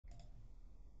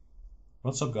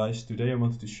What's up guys, today I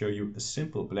wanted to show you a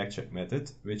simple blackjack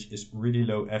method which is really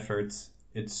low effort.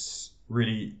 It's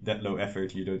really that low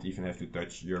effort you don't even have to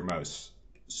touch your mouse.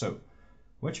 So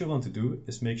what you want to do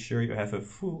is make sure you have a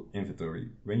full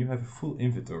inventory. When you have a full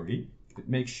inventory, it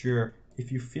makes sure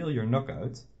if you fail your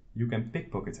knockout, you can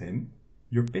pickpocket him.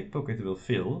 Your pickpocket will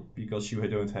fail because you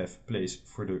don't have place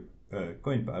for the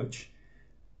coin pouch.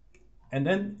 And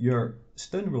then your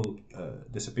stun will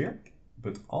disappear,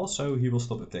 but also he will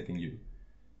stop attacking you.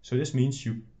 So this means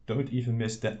you don't even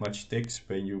miss that much ticks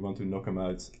when you want to knock him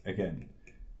out again.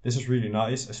 This is really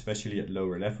nice, especially at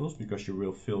lower levels, because you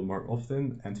will fail more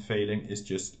often and failing is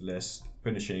just less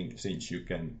punishing since you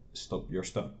can stop your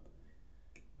stun.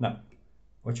 Now,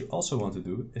 what you also want to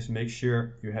do is make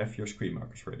sure you have your screen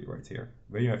markers ready right here.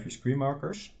 When you have your screen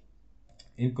markers,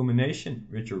 in combination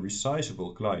with your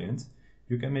resizable client,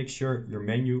 you can make sure your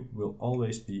menu will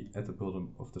always be at the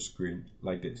bottom of the screen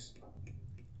like this.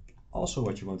 Also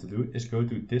what you want to do is go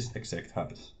to this exact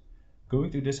house. Going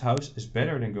to this house is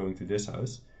better than going to this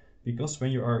house, because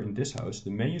when you are in this house, the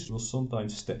menus will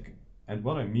sometimes stack. And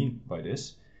what I mean by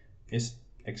this is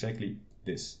exactly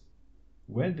this.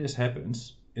 When this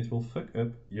happens, it will fuck up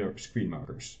your screen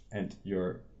markers and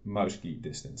your mouse key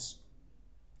distance.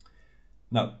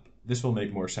 Now, this will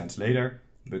make more sense later,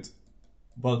 but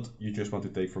what you just want to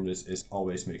take from this is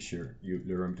always make sure you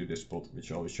lure him to this spot,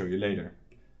 which I will show you later.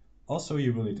 Also,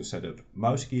 you will need to set up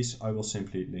mouse keys. I will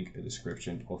simply link a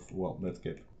description of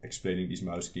Madcap explaining these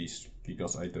mouse keys,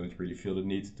 because I don't really feel the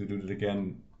need to do it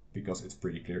again, because it's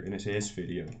pretty clear in his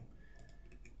video.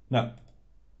 Now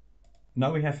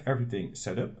we have everything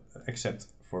set up except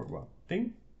for one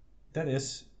thing. That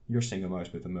is your single mouse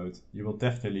button mode. You will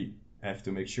definitely have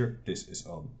to make sure this is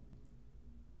on.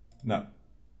 Now,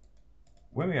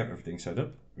 when we have everything set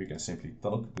up, we can simply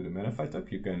talk to the Manify tab.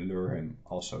 You can lure him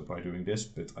also by doing this,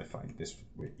 but I find this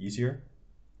way easier.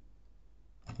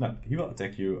 Now, he will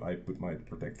attack you. I put my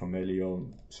protect from melee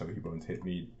on, so he won't hit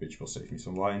me, which will save me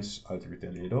some wines. Auto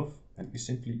retaliate off, and we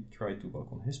simply try to walk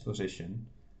on his position.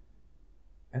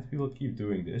 And we will keep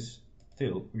doing this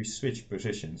till we switch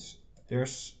positions.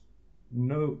 There's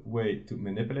no way to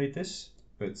manipulate this,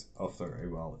 but after a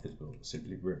while it will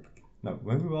simply work. Now,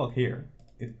 when we walk here,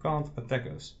 it can't attack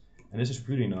us. And this is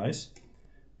really nice,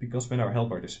 because when our health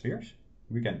bar disappears,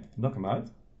 we can knock him out,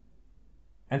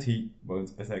 and he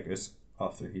won't attack us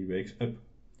after he wakes up.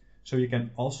 So you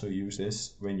can also use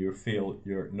this when you fail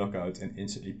your knockout and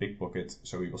instantly pickpocket,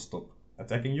 so he will stop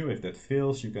attacking you. If that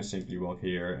fails, you can simply walk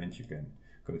here and you can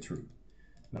go through.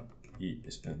 Now, he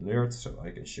is unlured, so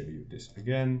I can show you this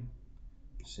again.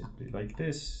 Simply like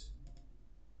this.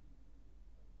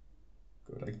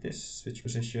 Go like this, switch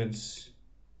positions.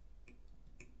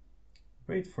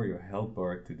 Wait for your health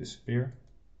bar to disappear,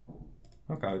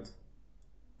 knock out,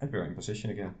 and we're in position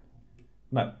again.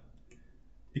 Now,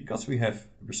 because we have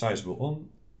resizable on,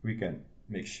 we can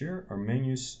make sure our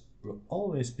menus will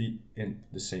always be in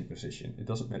the same position. It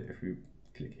doesn't matter if we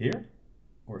click here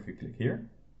or if we click here,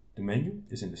 the menu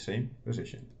is in the same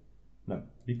position. Now,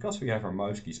 because we have our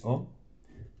mouse keys on,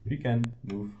 we can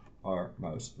move our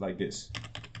mouse like this.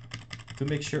 To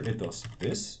make sure it does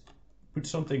this, put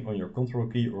something on your control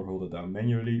key or hold it down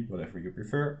manually, whatever you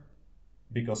prefer,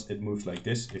 because it moves like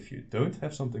this if you don't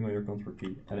have something on your control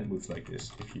key, and it moves like this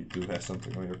if you do have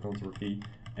something on your control key,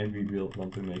 and we will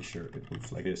want to make sure it moves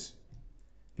like this.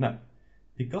 Now,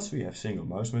 because we have single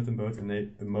mouse mode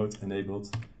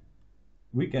enabled,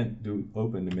 we can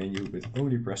open the menu with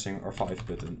only pressing our 5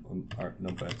 button on our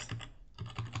numpad.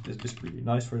 This is really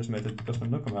nice for this method, because we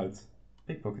knock him out,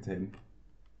 pickpocket him,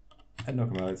 and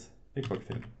knock him out, pickpocket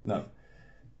him. Now,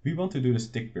 we want to do this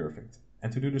tick perfect.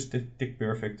 And to do this tick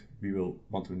perfect, we will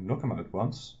want to knock him out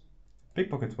once,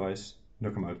 pickpocket twice,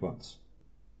 knock him out once.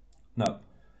 Now,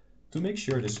 to make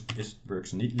sure this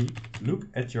works neatly, look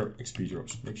at your XP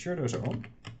drops. Make sure those are on,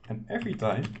 and every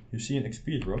time you see an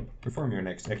XP drop, perform your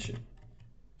next action.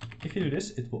 If you do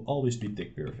this, it will always be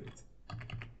tick perfect.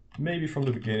 Maybe from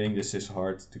the beginning this is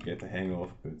hard to get the hang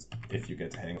of, but if you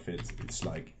get the hang of it, it's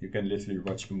like you can literally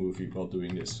watch a movie while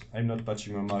doing this. I'm not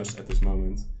touching my mouse at this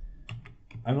moment.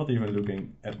 I'm not even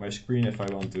looking at my screen if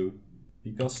I want to,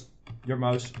 because your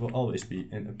mouse will always be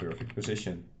in a perfect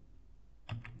position.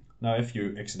 Now, if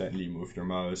you accidentally move your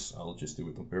mouse, I'll just do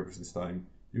it on purpose this time,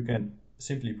 you can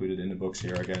simply put it in the box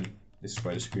here again. This is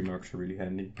why the screen markers are really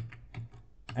handy.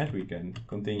 And we can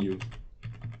continue.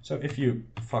 So if you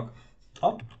fuck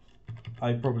up,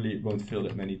 I probably won't fail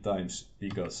that many times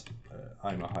because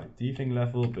I'm a high thieving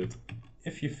level, but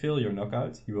if you fail your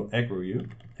knockout, he will aggro you,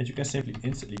 and you can simply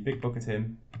instantly pickpocket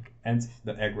him, and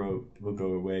the aggro will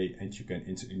go away and you can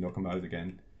instantly knock him out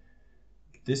again.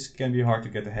 This can be hard to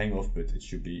get the hang of, but it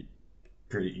should be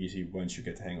pretty easy once you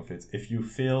get the hang of it. If you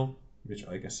fail, which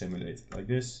I can simulate like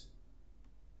this,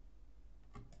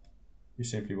 you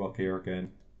simply walk here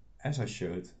again, as I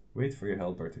showed, wait for your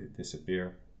helper to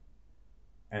disappear,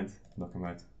 and knock him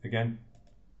out again.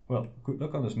 Well, good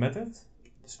luck on this method.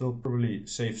 This will probably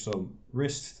save some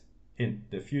wrist in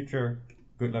the future.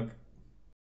 Good luck.